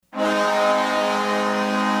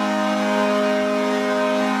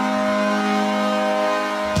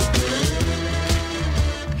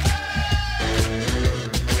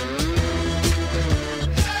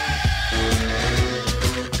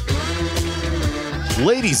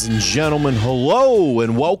Ladies and gentlemen, hello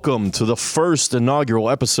and welcome to the first inaugural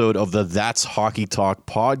episode of the That's Hockey Talk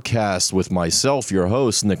podcast with myself, your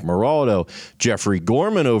host, Nick Moraldo, Jeffrey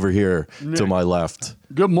Gorman over here to my left.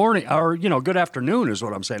 Good morning, or, good afternoon is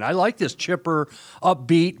what I'm saying. I like this chipper,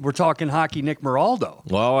 upbeat, we're talking hockey, Nick Moraldo.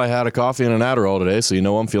 Well, I had a coffee and an Adderall today,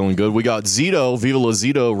 so I'm feeling good. We got Zito, Viva La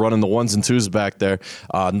Zito, running the ones and twos back there.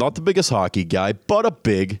 Not the biggest hockey guy, but a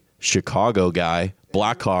big Chicago guy,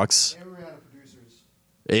 Blackhawks.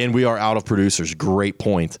 And we are out of producers. Great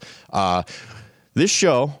point. This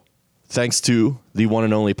show, thanks to the one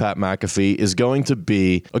and only Pat McAfee, is going to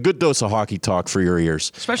be a good dose of hockey talk for your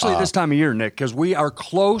ears. Especially this time of year, Nick, because we are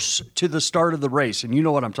close to the start of the race, and you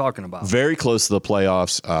know what I'm talking about. Very close to the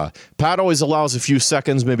playoffs. Pat always allows a few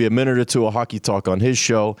seconds, maybe a minute or two of hockey talk on his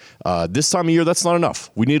show. This time of year, that's not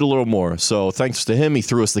enough. We need a little more. So thanks to him, he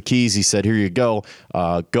threw us the keys. He said, here you go.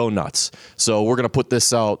 Go nuts. So we're going to put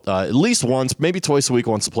this out at least once, maybe twice a week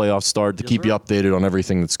once the playoffs start to keep you updated on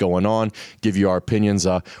everything that's going on, give you our opinions.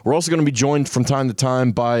 We're also going to be joined from time to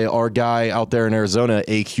time by our guy out there in Arizona,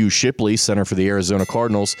 A.Q. Shipley, center for the Arizona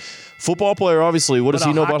Cardinals. Football player, obviously. What does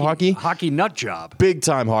he know about hockey? Hockey nut job.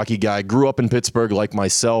 Big-time hockey guy. Grew up in Pittsburgh like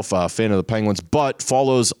myself, fan of the Penguins, but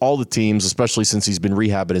follows all the teams, especially since he's been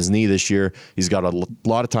rehabbing his knee this year. He's got a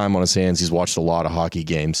lot of time on his hands. He's watched a lot of hockey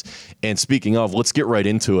games. And speaking of, let's get right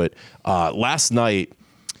into it. Last night,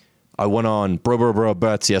 I went on Bro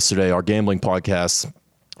Bets yesterday, our gambling podcast,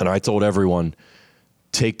 and I told everyone,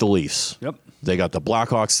 take the Leafs. Yep. They got the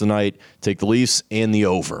Blackhawks tonight. Take the Leafs and the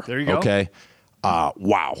over. There you go. Okay.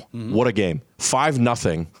 Wow. Mm-hmm. What a game.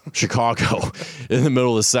 5-0 Chicago in the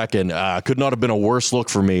middle of the second. Could not have been a worse look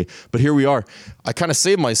for me. But here we are. I kind of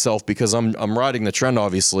saved myself because I'm riding the trend,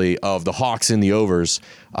 obviously, of the Hawks in the overs.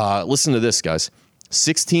 Listen to this, guys.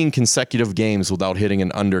 16 consecutive games without hitting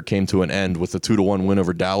an under came to an end with a 2-1 win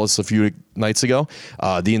over Dallas a few nights ago.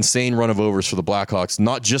 The insane run of overs for the Blackhawks,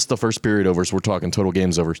 not just the first period overs, we're talking total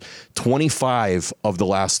games overs. 25 of the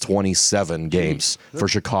last 27 games for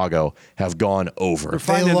Chicago have gone over.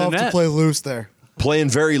 They love to play loose there. Playing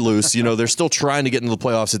very loose. They're still trying to get into the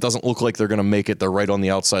playoffs. It doesn't look like they're going to make it. They're right on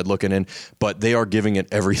the outside looking in, but they are giving it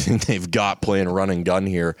everything they've got playing run and gun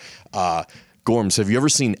here. Gorms, have you ever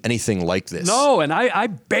seen anything like this? No, and I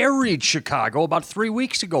buried Chicago about 3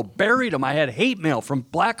 weeks ago. Buried them. I had hate mail from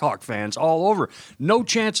Blackhawk fans all over. No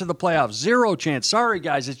chance of the playoffs. Zero chance. Sorry,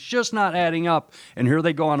 guys. It's just not adding up. And here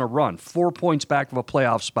they go on a run. 4 points back of a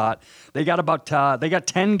playoff spot. They got they got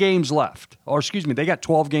 10 games left. Or excuse me, they got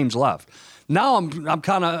 12 games left. Now I'm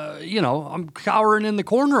kind of, I'm cowering in the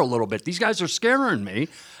corner a little bit. These guys are scaring me,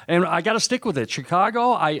 and I got to stick with it.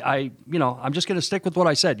 Chicago, I'm just going to stick with what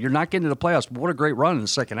I said. You're not getting to the playoffs, but what a great run in the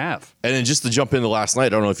second half. And then just to jump into last night, I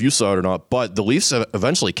don't know if you saw it or not, but the Leafs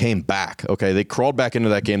eventually came back. Okay, they crawled back into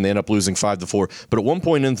that game. They ended up losing 5-4. But at one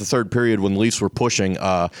point in the third period, when the Leafs were pushing,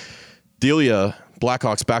 Delia,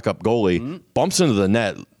 Blackhawks backup goalie, bumps into the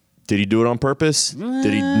net. Did he do it on purpose?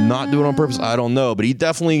 Did he not do it on purpose? I don't know. But he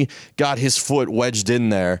definitely got his foot wedged in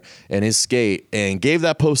there and his skate and gave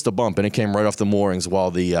that post a bump, and it came right off the moorings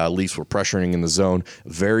while the Leafs were pressuring in the zone.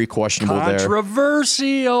 Very questionable there.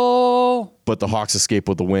 Controversial. But the Hawks escape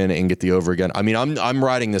with the win and get the over again. I mean, I'm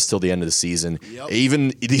riding this till the end of the season. Yep.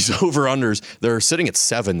 Even these over-unders, they're sitting at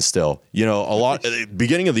 7 still. A lot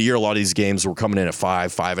beginning of the year, a lot of these games were coming in at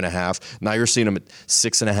 5, 5.5. Now you're seeing them at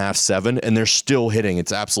 6.5, 7, and they're still hitting.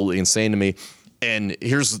 It's absolutely insane to me. And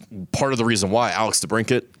here's part of the reason why Alex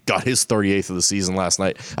DeBrincat got his 38th of the season last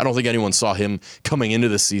night. I don't think anyone saw him coming into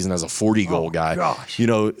this season as a 40-goal guy. Gosh.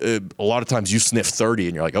 A lot of times you sniff 30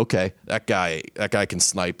 and you're like, okay, that guy can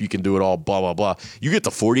snipe. You can do it all, blah, blah, blah. You get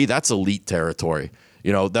to 40, that's elite territory.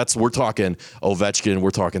 We're talking Ovechkin, we're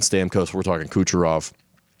talking Stamkos, we're talking Kucherov.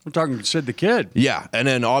 We're talking Sid the Kid. Yeah, and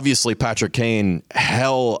then obviously Patrick Kane,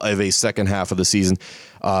 hell of a second half of the season.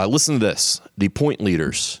 Listen to this. The point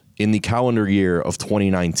leaders in the calendar year of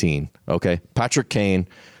 2019, okay? Patrick Kane,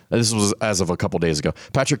 this was as of a couple days ago.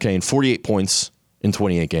 Patrick Kane, 48 points in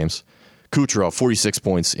 28 games. Kucherov, 46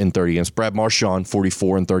 points in 30 games. Brad Marchand,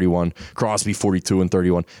 44 and 31. Crosby, 42 and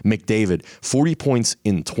 31. McDavid, 40 points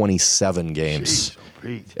in 27 games.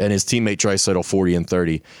 Jeez, and his teammate Draisaitl, 40 and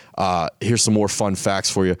 30. Here's some more fun facts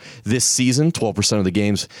for you. This season, 12% of the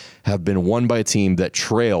games have been won by a team that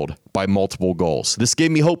trailed by multiple goals. This gave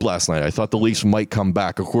me hope last night. I thought the Leafs might come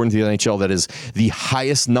back. According to the NHL, that is the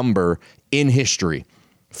highest number in history.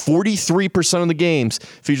 43% of the games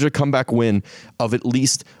featured a comeback win of at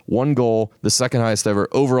least one goal, the second highest ever.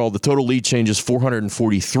 Overall, the total lead change is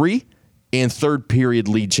 443. And third period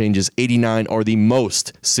lead changes, 89, are the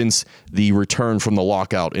most since the return from the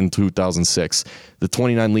lockout in 2006. The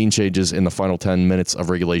 29 lead changes in the final 10 minutes of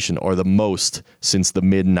regulation are the most since the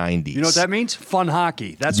mid-90s. You know what that means? Fun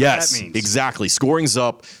hockey. That's what that means. Exactly. Scoring's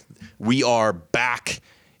up. We are back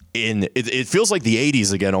in, it feels like the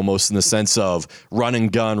 80s again, almost in the sense of run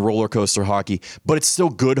and gun, roller coaster hockey, but it's still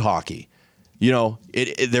good hockey. You know,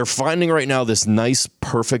 they're finding right now this nice,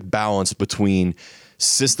 perfect balance between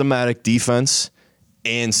systematic defense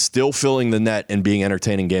and still filling the net and being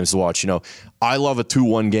entertaining games to watch. You know, I love a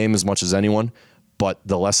 2-1 game as much as anyone, but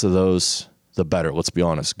the less of those, the better. Let's be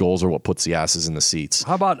honest. Goals are what puts the asses in the seats.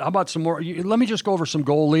 How about some more? Let me just go over some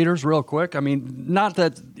goal leaders real quick. I mean, not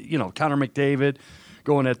that, you know, Connor McDavid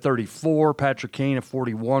going at 34, Patrick Kane at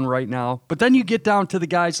 41 right now. But then you get down to the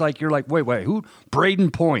guys like, you're like, wait, who? Braden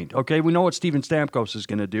Point. Okay, we know what Steven Stamkos is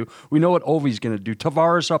going to do. We know what Ovi's going to do.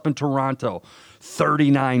 Tavares up in Toronto,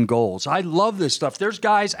 39 goals. I love this stuff. There's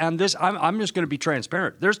guys on this, I'm just going to be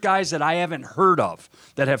transparent. There's guys that I haven't heard of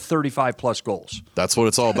that have 35-plus goals. That's what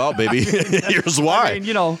it's all about, baby. Here's why. I mean,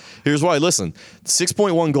 you know. Here's why. Listen,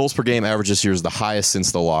 6.1 goals per game average this year is the highest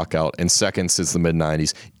since the lockout and second since the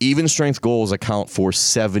mid-90s. Even strength goals account for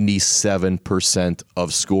 77%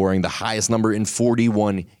 of scoring, the highest number in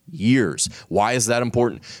 41 years. Why is that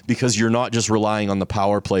important? Because you're not just relying on the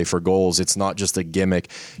power play for goals. It's not just a gimmick.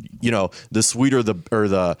 You know, the sweeter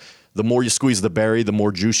the more you squeeze the berry, the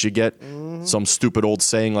more juice you get. Mm-hmm. Some stupid old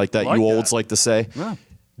saying like that you olds like to say. Yeah.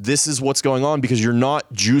 This is what's going on because you're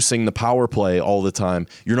not juicing the power play all the time.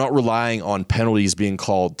 You're not relying on penalties being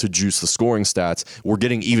called to juice the scoring stats. We're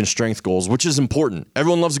getting even strength goals, which is important.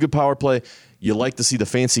 Everyone loves a good power play. You like to see the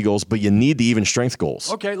fancy goals, but you need the even strength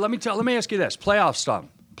goals. Okay, let me ask you this. Playoff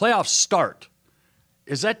start.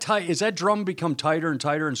 Is that tight? Is that drum become tighter and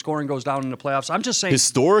tighter and scoring goes down in the playoffs? I'm just saying.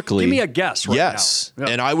 Historically. Give me a guess right yes, now.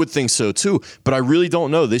 Yes, and I would think so too. But I really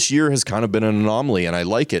don't know. This year has kind of been an anomaly, and I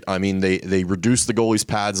like it. I mean, they reduced the goalies'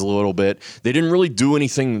 pads a little bit. They didn't really do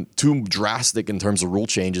anything too drastic in terms of rule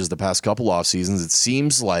changes the past couple off seasons. It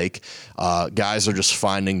seems like guys are just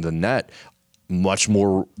finding the net much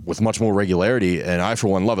more regularity, and I for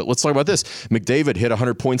one love it. Let's talk about this. McDavid hit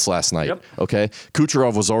 100 points last night. Yep. Okay,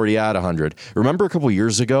 Kucherov was already at 100. Remember a couple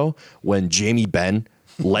years ago when Jamie Benn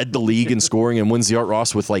led the league in scoring and wins the Art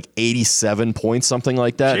Ross with like 87 points, something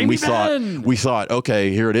like that? Jamie and we thought,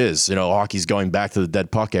 okay, here it is. You know, hockey's going back to the dead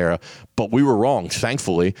puck era, but we were wrong,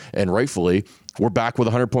 thankfully and rightfully. We're back with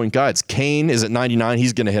 100-point guys. Kane is at 99.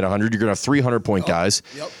 He's going to hit 100. You're going to have 300-point guys.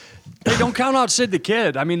 Yep. Hey, don't count out Sid the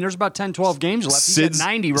Kid. I mean, there's about 10, 12 games left. He's at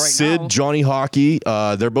 90 right now. Sid, Johnny Hockey,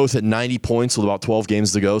 they're both at 90 points with about 12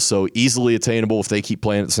 games to go, so easily attainable if they keep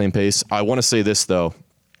playing at the same pace. I want to say this, though.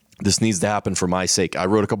 This needs to happen for my sake. I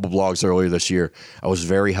wrote a couple blogs earlier this year. I was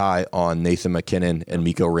very high on Nathan McKinnon and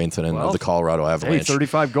Mikko Rantanen of the Colorado Avalanche. Hey,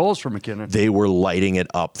 35 goals for McKinnon. They were lighting it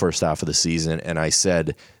up first half of the season, and I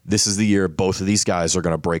said, this is the year both of these guys are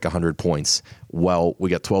going to break 100 points. Well,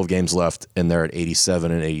 we got 12 games left, and they're at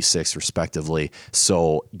 87 and 86, respectively.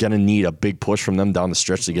 So going to need a big push from them down the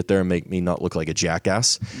stretch to get there and make me not look like a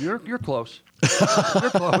jackass. You're close. You're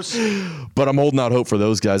close. But I'm holding out hope for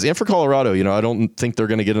those guys. And for Colorado, you know, I don't think they're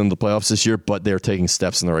going to get into the playoffs this year, but they're taking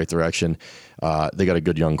steps in the right direction. They got a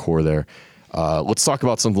good young core there. Let's talk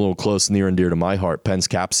about something a little close, near and dear to my heart. Pens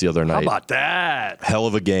Caps the other night. How about that? Hell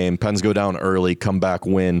of a game. Pens go down early, come back,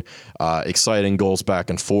 win. Exciting goals back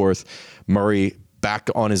and forth. Murray back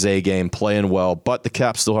on his A game, playing well, but the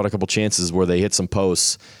Caps still had a couple chances where they hit some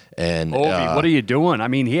posts. And Ovi, what are you doing? I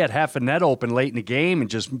mean, he had half a net open late in the game and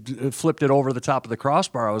just flipped it over the top of the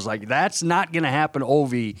crossbar. I was like, that's not going to happen,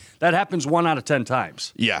 Ovi. That happens 1 out of 10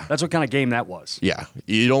 times. Yeah. That's what kind of game that was. Yeah.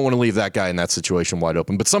 You don't want to leave that guy in that situation wide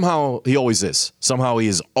open. But somehow he always is. Somehow he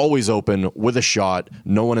is always open with a shot,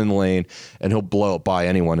 no one in the lane, and he'll blow it by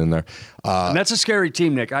anyone in there. And that's a scary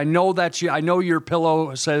team, Nick. I know that I know your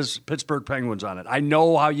pillow says Pittsburgh Penguins on it. I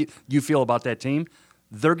know how you feel about that team.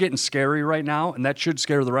 They're getting scary right now, and that should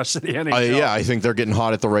scare the rest of the NHL. Yeah, I think they're getting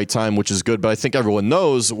hot at the right time, which is good. But I think everyone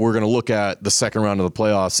knows we're going to look at the second round of the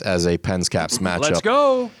playoffs as a Pens-Caps matchup. Let's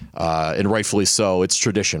go. And rightfully so. It's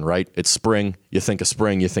tradition, right? It's spring. You think of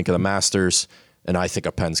spring, you think of the Masters. And I think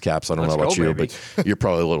of Pens Caps. I don't know about you, but you're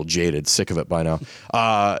probably a little jaded, sick of it by now.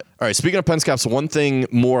 All All right, speaking of Pens Caps, one thing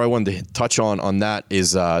more I wanted to touch on that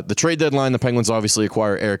is the trade deadline. The Penguins obviously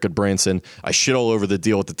acquire Eric Goodbranson. I shit all over the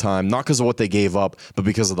deal at the time, not because of what they gave up, but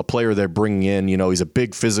because of the player they're bringing in. You know, he's a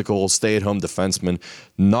big physical, stay-at-home defenseman.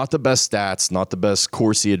 Not the best stats, not the best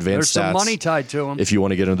Corsi advanced There's stats. some money tied to him. If you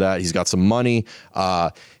want to get into that, he's got some money.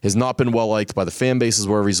 Has not been well-liked by the fan bases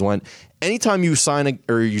wherever he's went. Anytime you sign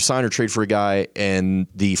or trade for a guy and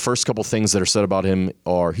the first couple things that are said about him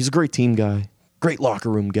are he's a great team guy, great locker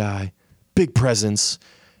room guy, big presence.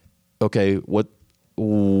 Okay,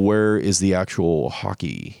 where is the actual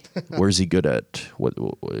hockey? Where's he good at? What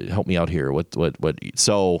help me out here. What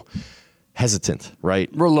so hesitant,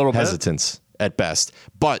 right? We're a little bit. Hesitant at best.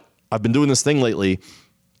 But I've been doing this thing lately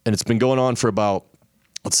and it's been going on for about,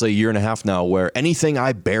 let's say, a year and a half now, where anything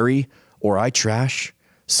I bury or I trash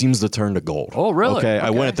seems to turn to gold. Oh, really? Okay. I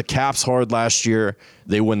went at the Caps hard last year.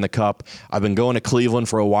 They win the cup. I've been going to Cleveland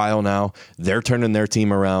for a while now. They're turning their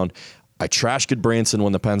team around. I trashed Goodbranson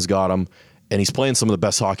when the Pens got him, and he's playing some of the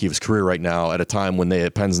best hockey of his career right now at a time when the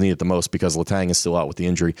Pens need it the most because Letang is still out with the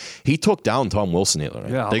injury. He took down Tom Wilson the other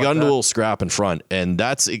night. Yeah, they got into a little scrap in front, and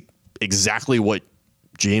that's exactly what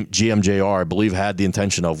GMJR, I believe, had the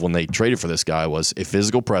intention of when they traded for this guy, was a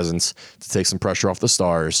physical presence to take some pressure off the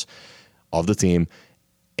stars of the team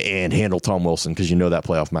and handle Tom Wilson, because you know that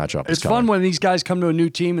playoff matchup is coming. It's fun when these guys come to a new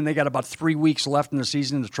team and they got about 3 weeks left in the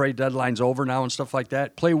season. The trade deadline's over now and stuff like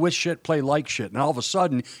that. Play with shit, play like shit. And all of a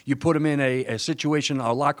sudden, you put them in a situation,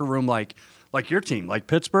 a locker room like your team, like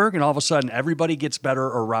Pittsburgh, and all of a sudden everybody gets better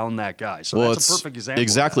around that guy. So that's a perfect example.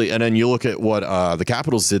 Exactly. And then you look at what the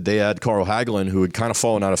Capitals did. They had Carl Hagelin, who had kind of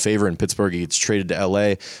fallen out of favor in Pittsburgh. He gets traded to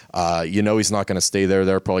L.A. You know he's not going to stay there.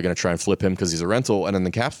 They're probably going to try and flip him because he's a rental. And then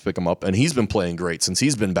the Caps pick him up, and he's been playing great since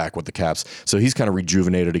he's been back with the Caps. So he's kind of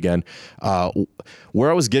rejuvenated again.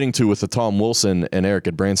 Where I was getting to with the Tom Wilson and Eric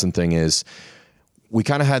Goodbranson thing is, we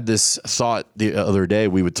kind of had this thought the other day.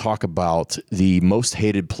 We would talk about the most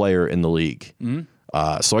hated player in the league.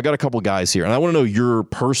 Mm-hmm. So I got a couple guys here, and I want to know your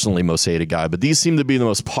personally most hated guy, but these seem to be the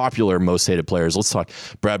most popular, most hated players. Let's talk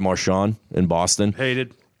Brad Marchand in Boston.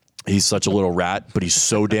 Hated. He's such a little rat, but he's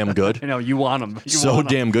so damn good. You know, you want him.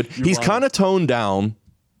 Damn good. He's kind of toned down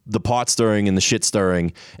the pot stirring and the shit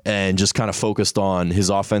stirring and just kind of focused on his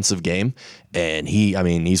offensive game. And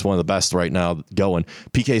he's one of the best right now going.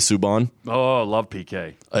 PK Subban. Oh, I love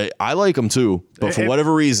PK. I like him too, but for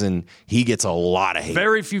whatever reason, he gets a lot of hate.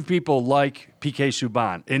 Very few people like PK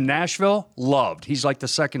Subban. In Nashville, loved. He's like the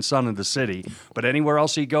second son of the city. But anywhere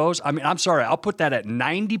else he goes, I mean, I'm sorry, I'll put that at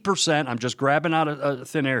 90%. I'm just grabbing out of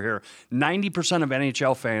thin air here. 90% of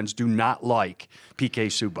NHL fans do not like PK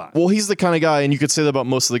Subban. Well, he's the kind of guy, and you could say that about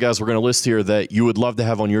most of the guys we're going to list here, that you would love to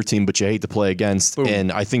have on your team, but you hate to play against. Boom.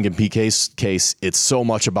 And I think in PK's case, it's so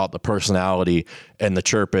much about the personality and the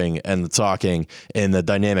chirping and the talking and the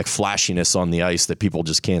dynamic flashiness on the ice that people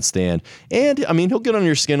just can't stand. And, I mean, he'll get on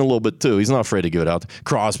your skin a little bit, too. He's not afraid to give it out.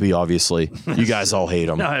 Crosby, obviously. You guys all hate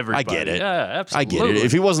him. No, I get it. Yeah, absolutely. I get it.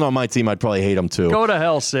 If he wasn't on my team, I'd probably hate him, too. Go to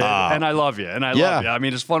hell, Sid. And I love you. And I love you. I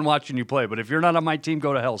mean, it's fun watching you play. But if you're not on my team,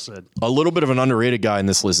 go to hell, Sid. A little bit of an underrated guy in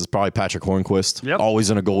this list is probably Patrick Hornquist. Yep.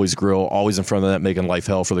 Always in a goalie's grill, always in front of the net, making life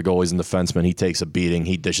hell for the goalies and defensemen. He takes a beating.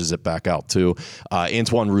 He dishes it back out, too.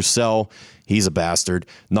 Antoine Roussel, he's a bastard.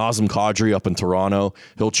 Nazem Kadri up in Toronto,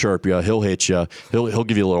 he'll chirp you, he'll hit you, he'll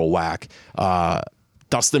give you a little whack.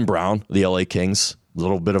 Dustin Brown, the LA Kings, a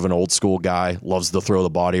little bit of an old school guy, loves to throw the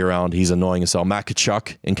body around. He's annoying as hell. Matt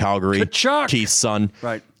Tkachuk in Calgary, Keith's son.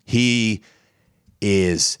 Right. He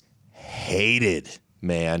is hated,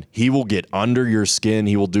 man. He will get under your skin.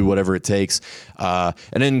 He will do whatever it takes. And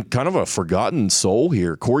then kind of a forgotten soul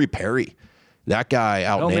here, Corey Perry. That guy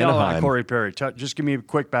out in Anaheim. Corey Perry. Just give me a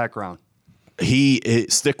quick background.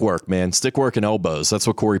 Stick work, man. Stick work and elbows. That's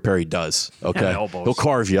what Corey Perry does. Okay. Yeah, elbows. He'll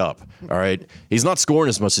carve you up. All right. He's not scoring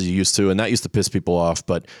as much as he used to, and that used to piss people off.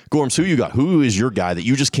 But Gorms, who you got? Who is your guy that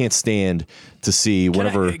you just can't stand to see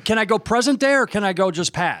whenever? Can I go present day or can I go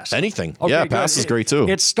just past? Anything. Okay, yeah, pass is great too.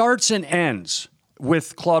 It starts and ends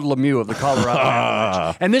with Claude Lemieux of the Colorado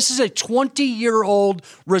Avalanche. And this is a 20-year-old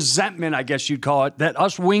resentment, I guess you'd call it, that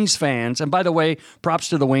us Wings fans, and by the way, props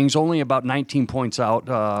to the Wings, only about 19 points out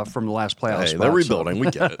from the last playoff spot. They're rebuilding.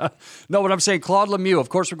 We get it. No, what I'm saying, Claude Lemieux, of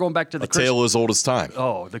course, we're going back to the tale as old as time.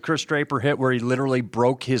 Oh, the Chris Draper hit where he literally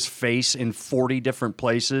broke his face in 40 different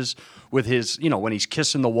places with his, when he's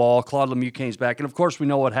kissing the wall. Claude Lemieux came back. And, of course, we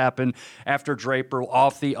know what happened after Draper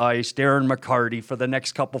off the ice. Darren McCarty for the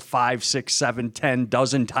next couple 5, 6, 7, 10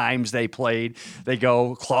 dozen times they played. They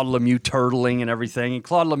go Claude Lemieux turtling and everything. And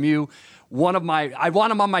Claude Lemieux, I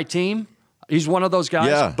want him on my team. He's one of those guys.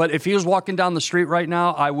 Yeah. But if he was walking down the street right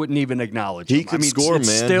now, I wouldn't even acknowledge him. He could score, it's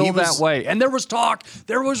man. Still that way. And there was talk,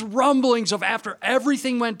 there was rumblings of after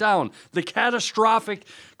everything went down, the catastrophic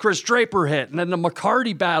Chris Draper hit, and then the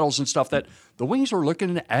McCarty battles and stuff, that the Wings were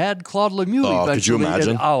looking to add Claude Lemieux eventually. Could you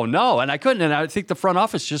imagine? No. And I couldn't. And I think the front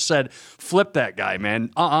office just said, flip that guy,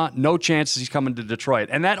 man. No chances he's coming to Detroit.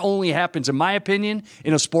 And that only happens, in my opinion,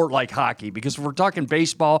 in a sport like hockey. Because if we're talking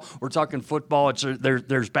baseball, we're talking football,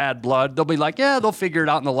 there's bad blood. They'll be like, yeah, they'll figure it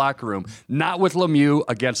out in the locker room. Not with Lemieux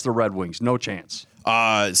against the Red Wings. No chance.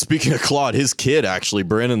 Speaking of Claude, his kid, actually,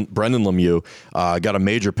 Brendan Lemieux, got a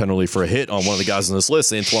major penalty for a hit on one of the guys on this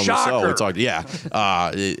list, Antoine Roussel. We talked,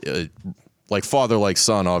 like father, like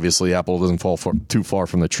son, obviously. Apple doesn't fall too far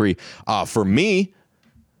from the tree. For me,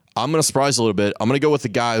 I'm going to surprise a little bit. I'm going to go with the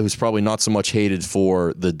guy who's probably not so much hated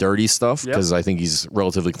for the dirty stuff, because I think he's a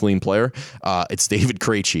relatively clean player. It's David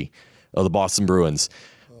Krejci of the Boston Bruins,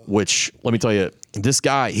 which, let me tell you, this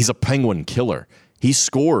guy, he's a Penguin killer. He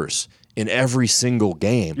scores in every single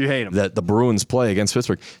game that the Bruins play against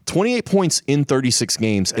Pittsburgh. 28 points in 36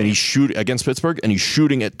 games, and he's shooting against Pittsburgh, and he's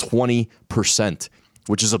shooting at 20%.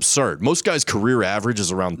 Which is absurd. Most guys' career average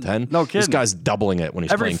is around 10. No kidding. This guy's doubling it when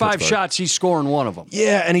he's playing Every 5 Pittsburgh. shots, he's scoring one of them.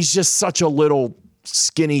 Yeah, and he's just such a little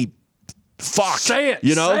skinny fuck. Say it.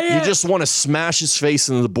 You know? Say You it. just want to smash his face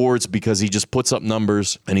into the boards because he just puts up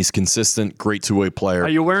numbers and he's consistent, great two-way player. Are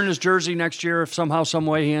you wearing his jersey next year if somehow, some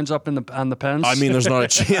way he ends up on the Pens? I mean, there's not a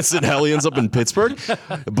chance in hell he ends up in Pittsburgh,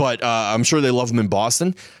 but I'm sure they love him in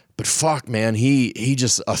Boston. But fuck, man, he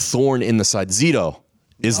just a thorn in the side. Zito,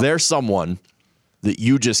 is there someone that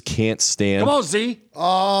you just can't stand? Come on, Z.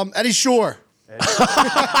 Eddie Shore.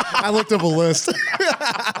 I looked up a list.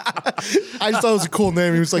 I just thought it was a cool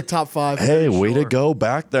name. He was like top 5. Hey, way to go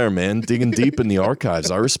back there, man. Digging deep in the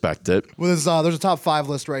archives. I respect it. Well, there's a top 5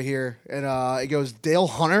 list right here, and it goes Dale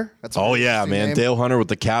Hunter. That's a Oh, pretty yeah, interesting man. name. Dale Hunter with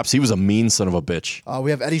the Caps. He was a mean son of a bitch.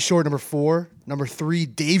 We have Eddie Shore, number 4. Number 3,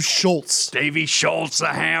 Dave Schultz. Davey Schultz, the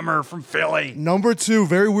hammer from Philly. Number 2,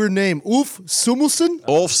 very weird name, Ulf Samuelsson.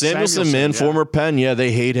 Ulf Samuelsson, man, yeah. former Penn. Yeah,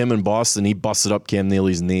 they hate him in Boston. He busted up Cam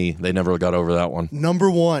Neely's knee. They never got over that one. Number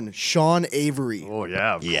 1, Sean Avery. Oh,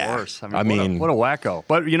 yeah, of course. I mean- what a wacko.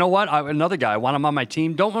 But you know what? Another guy, I want him on my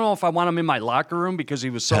team. Don't know if I want him in my locker room because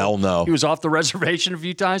he was so... Hell no. He was off the reservation a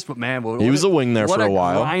few times, but man... He was a wing there for a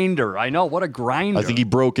while. What a grinder. I know, what a grinder. I think he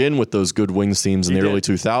broke in with those good Wings teams in the did. early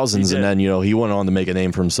 2000s, He did. and then, he went on to make a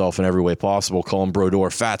name for himself in every way possible, calling Brodeur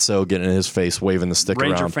Fatso, getting in his face, waving the stick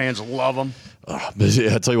Ranger around. fans love him. But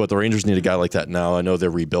I tell you what, the Rangers need a guy like that now. I know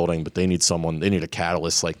they're rebuilding, but they need a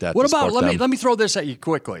catalyst like that. What to about, spark them. let me throw this at you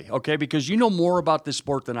quickly, okay? Because you know more about this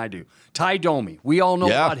sport than I do. Ty Domi, we all know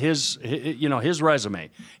about his resume,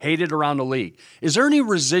 hated around the league. Is there any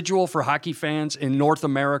residual for hockey fans in North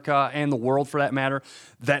America and the world, for that matter,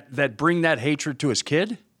 that bring that hatred to his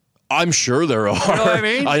kid? I'm sure there are. You know what I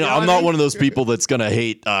mean? I'm not one of those people that's going to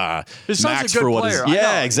hate His son's Max a good for what player. is. I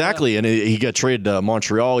Yeah, know. exactly. And he got traded to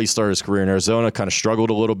Montreal. He started his career in Arizona, kind of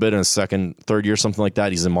struggled a little bit in his third year, something like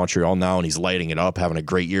that. He's in Montreal now, and he's lighting it up, having a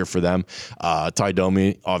great year for them. Ty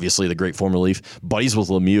Domi, obviously the great former Leaf. Buddies with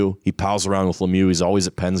Lemieux. He pals around with Lemieux. He's always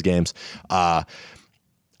at Penn's games. I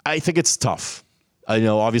think it's tough. I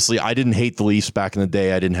know, obviously, I didn't hate the Leafs back in the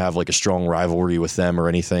day. I didn't have like a strong rivalry with them or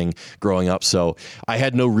anything growing up, so I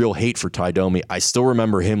had no real hate for Ty Domi. I still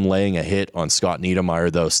remember him laying a hit on Scott Niedermayer,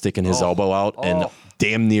 though, sticking his elbow out and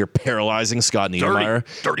damn near paralyzing Scott Niedermayer.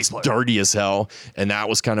 Dirty It's player. dirty as hell, and that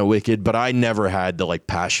was kind of wicked. But I never had the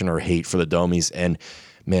passion or hate for the Domies, and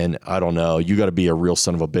man, I don't know. You got to be a real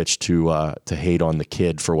son of a bitch to hate on the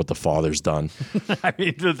kid for what the father's done. I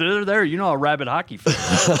mean, they're there. You know, a rabid hockey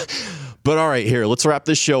fan. But all right, here, let's wrap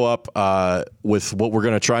this show up with what we're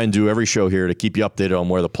going to try and do every show here to keep you updated on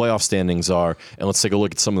where the playoff standings are. And let's take a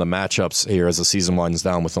look at some of the matchups here as the season winds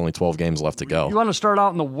down with only 12 games left to go. You want to start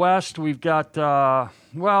out in the West? We've got,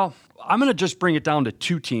 I'm going to just bring it down to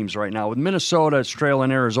 2 teams right now. With Minnesota, it's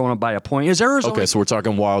trailing Arizona by a point. Is Arizona... Okay, so we're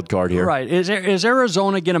talking wild card here. Right. Is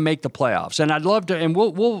Arizona going to make the playoffs? And I'd love to, and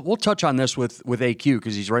we'll touch on this with AQ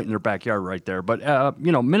because he's right in their backyard right there. But,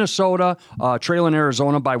 Minnesota trailing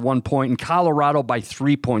Arizona by 1 point, and Colorado by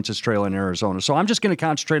 3 points is trailing Arizona. So I'm just going to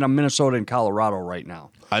concentrate on Minnesota and Colorado right now.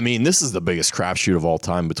 I mean, this is the biggest crapshoot of all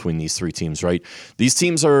time between these 3 teams, right? These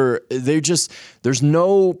teams there's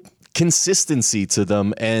no consistency to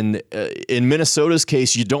them, and in Minnesota's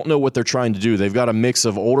case, you don't know what they're trying to do. They've got a mix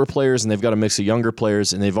of older players and they've got a mix of younger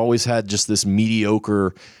players, and they've always had just this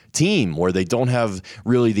mediocre team where they don't have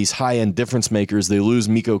really these high-end difference makers. They lose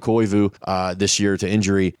Mikko Koivu this year to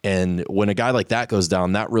injury, and when a guy like that goes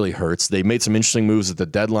down, that really hurts. They made some interesting moves at the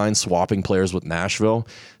deadline, swapping players with Nashville.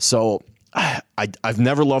 So I've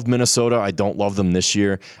never loved Minnesota. I don't love them this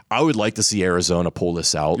year. I would like to see Arizona pull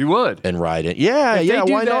this out. You would? And ride it. Yeah,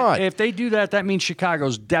 why not? If they do that, that means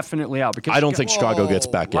Chicago's definitely out. Because I don't think Chicago gets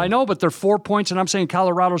back in. I know, but they're 4 points, and I'm saying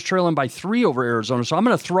Colorado's trailing by 3 over Arizona. So I'm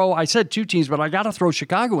going to throw, I said 2 teams, but I got to throw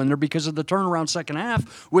Chicago in there because of the turnaround second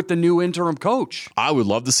half with the new interim coach. I would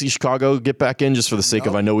love to see Chicago get back in just for the sake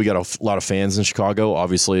of, I know we got a lot of fans in Chicago.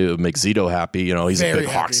 Obviously, it would make Zito happy. You know, he's a big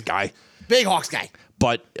Hawks guy. Big Hawks guy.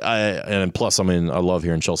 But, and plus, I mean, I love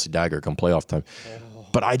hearing Chelsea Dagger come playoff time.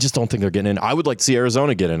 But I just don't think they're getting in. I would like to see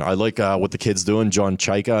Arizona get in. I like what the kid's doing. John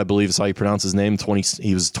Chaika, I believe is how you pronounce his name.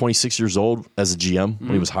 He was 26 years old as a GM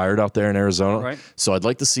when he was hired out there in Arizona. Right. So I'd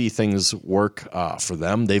like to see things work for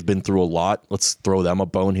them. They've been through a lot. Let's throw them a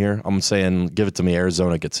bone here. I'm saying give it to me.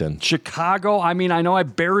 Arizona gets in. Chicago, I mean, I know I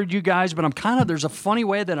buried you guys, but I'm there's a funny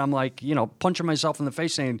way that I'm like, punching myself in the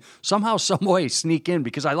face saying somehow, some way sneak in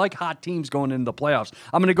because I like hot teams going into the playoffs.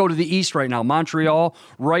 I'm going to go to the East right now. Montreal,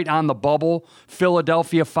 right on the bubble. Philadelphia,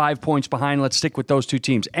 5 points behind. Let's stick with those 2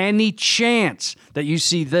 teams. Any chance that you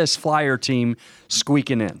see this Flyer team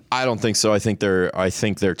squeaking in? I don't think so. I think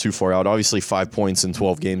they're too far out. Obviously, 5 points in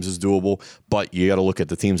 12 games is doable, but you got to look at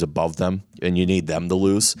the teams above them, and you need them to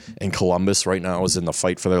lose. And Columbus right now is in the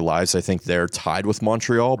fight for their lives. I think they're tied with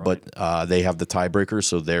Montreal, but they have the tiebreaker,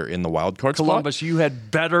 so they're in the wild card Columbus, spot. you had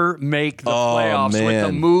better make the playoffs with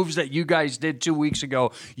the moves that you guys did 2 weeks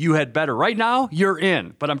ago. You had better. Right now, you're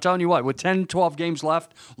in. But I'm telling you what, with 10, 12 games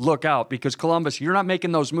left, look out because Columbus, you're not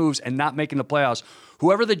making those moves and not making the playoffs.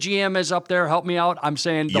 Whoever the GM is up there, help me out. I'm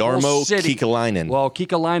saying the whole city. Kekalainen. Well,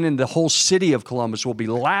 Kekalainen, the whole city of Columbus will be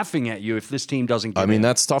laughing at you if this team doesn't get in.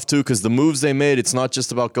 That's tough, too, because the moves they made, it's not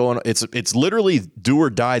just about going – it's literally do or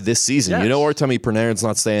die this season. Yes. You know Artemi Panarin's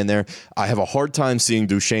not staying there. I have a hard time seeing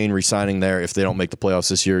Duchesne resigning there if they don't make the playoffs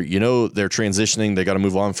this year. You know they're transitioning. They got to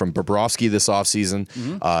move on from Bobrovsky this offseason.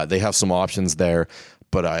 Mm-hmm. They have some options there.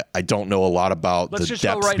 But I don't know a lot about the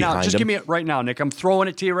depth behind now. Just him. give me it right now, Nick. I'm throwing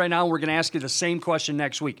it to you right now. We're going to ask you the same question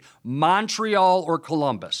next week. Montreal or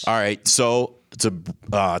Columbus? All right. So to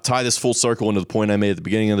tie this full circle into the point I made at the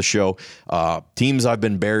beginning of the show, teams I've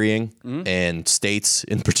been burying and states,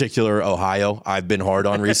 in particular Ohio, I've been hard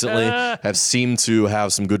on recently, have seemed to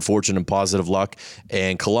have some good fortune and positive luck.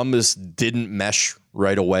 And Columbus didn't mesh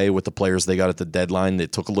right away with the players they got at the deadline.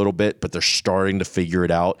 It took a little bit, but they're starting to figure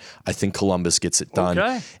it out. I think Columbus gets it done.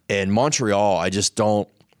 Okay. And Montreal, I just don't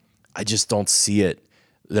see it.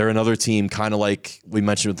 They're another team kind of like we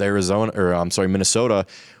mentioned with Minnesota,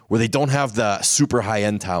 where they don't have the super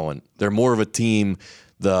high-end talent. They're more of a team.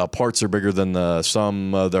 The parts are bigger than the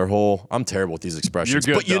sum of their whole. I'm terrible with these expressions,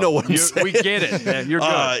 You're good, but you know what I'm saying. We get it. Man. You're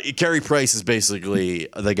good. Carey Price is basically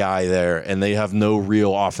the guy there, and they have no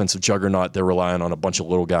real offensive juggernaut. They're relying on a bunch of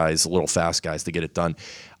little guys, little fast guys to get it done.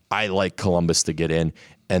 I like Columbus to get in,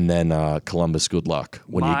 and then Columbus, good luck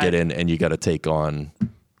when you get in, and you got to take on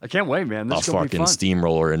I can't wait, man. This is a going to be fucking fun.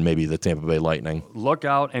 steamroller and maybe the Tampa Bay Lightning. Look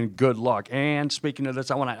out and good luck. And speaking of this,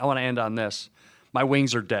 I want to end on this. My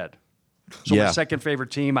Wings are dead. So my second favorite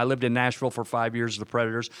team, I lived in Nashville for 5 years, the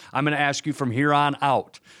Predators. I'm going to ask you from here on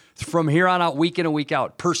out, week in and week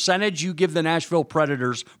out, percentage you give the Nashville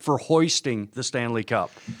Predators for hoisting the Stanley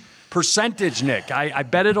Cup. Percentage, Nick. I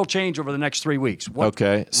bet it'll change over the next 3 weeks.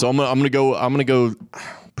 Okay, so I'm gonna go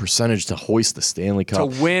percentage to hoist the Stanley Cup.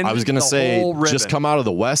 To win I was gonna the say whole ribbon. just come out of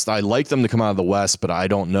the West. I like them to come out of the West, but I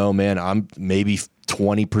don't know, man. I'm maybe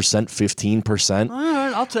 20%, 15%. All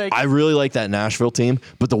right, I'll take it. I really like that Nashville team,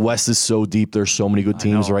 but the West is so deep. There's so many good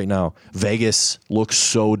teams right now. Vegas looks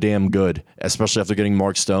so damn good, especially after getting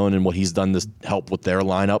Mark Stone and what he's done to help with their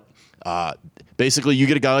lineup. Basically, you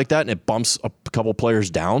get a guy like that, and it bumps a couple players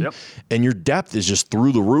down, and your depth is just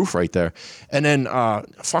through the roof right there. And then,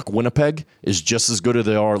 Winnipeg is just as good as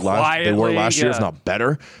they were last year, if not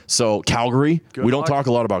better. So Calgary, we don't talk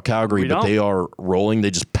a lot about Calgary, but they are rolling. They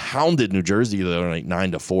just pounded New Jersey. They're like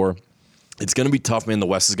 9-4. It's going to be tough, man. The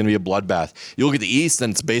West is going to be a bloodbath. You look at the East, and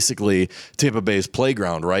it's basically Tampa Bay's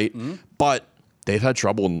playground, right? Mm-hmm. But they've had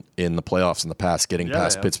trouble in the playoffs in the past, getting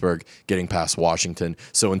past Pittsburgh, getting past Washington.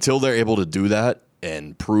 So until they're able to do that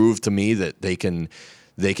and prove to me that they can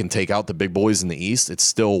take out the big boys in the East, it's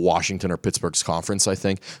still Washington or Pittsburgh's conference, I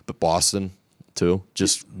think. But Boston, too,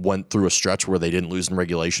 just went through a stretch where they didn't lose in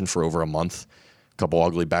regulation for over a month. A couple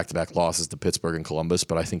ugly back-to-back losses to Pittsburgh and Columbus,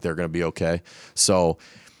 but I think they're going to be okay. So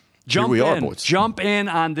Jump in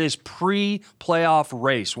on this pre-playoff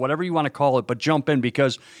race, whatever you want to call it, but jump in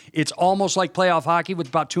because it's almost like playoff hockey with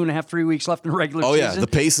about 2.5, 3 weeks left in the regular season. Oh, yeah, the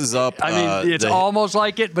pace is up. I mean, it's almost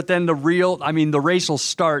like it, but then the race will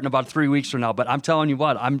start in about 3 weeks from now. But I'm telling you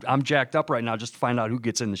what, I'm jacked up right now just to find out who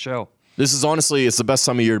gets in the show. This is honestly, it's the best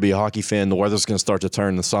time of year to be a hockey fan. The weather's going to start to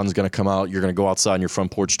turn. The sun's going to come out. You're going to go outside on your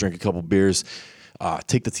front porch, drink a couple beers,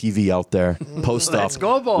 take the TV out there, post Let's up,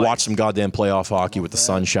 go, boys. watch some goddamn playoff hockey with the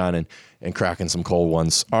sun shining and cracking some cold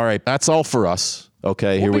ones. All right, that's all for us.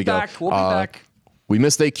 Okay, here we go. We'll be back. We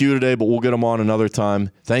missed AQ today, but we'll get them on another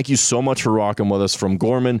time. Thank you so much for rocking with us. From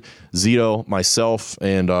Gorman, Zito, myself,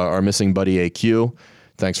 and our missing buddy AQ.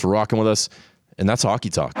 Thanks for rocking with us. And that's Hockey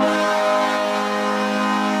Talk.